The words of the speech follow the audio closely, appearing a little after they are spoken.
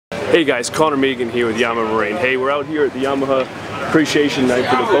Hey guys, Connor Megan here with Yamaha Marine. Hey, we're out here at the Yamaha Appreciation Night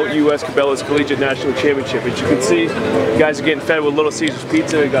for the Boat US Cabela's Collegiate National Championship. As you can see, you guys are getting fed with Little Caesars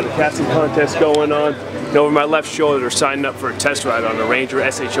Pizza. We got a casting contest going on. And over my left shoulder, they're signing up for a test ride on the Ranger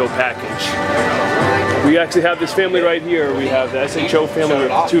SHO package. We actually have this family right here. We have the SHO family with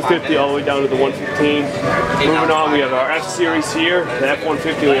the 250 all the way down to the 115. Moving on, we have our F Series here, the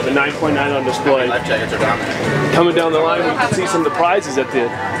F-150. We have a 9.9 on display. Coming down the line, we can see some of the prizes at the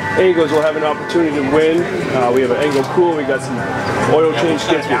Angles. We'll have an opportunity to win. We have an Angle Cool. We got some oil change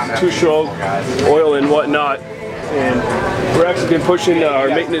kits with two-stroke oil and whatnot. And we're actually been pushing our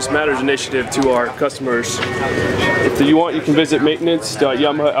Maintenance Matters initiative to our customers. If you want, you can visit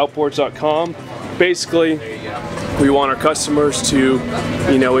maintenance.yamahaoutboards.com. Basically, we want our customers to,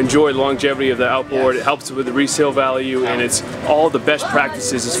 enjoy the longevity of the outboard. It helps with the resale value, and it's all the best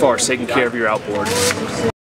practices as far as taking care of your outboard.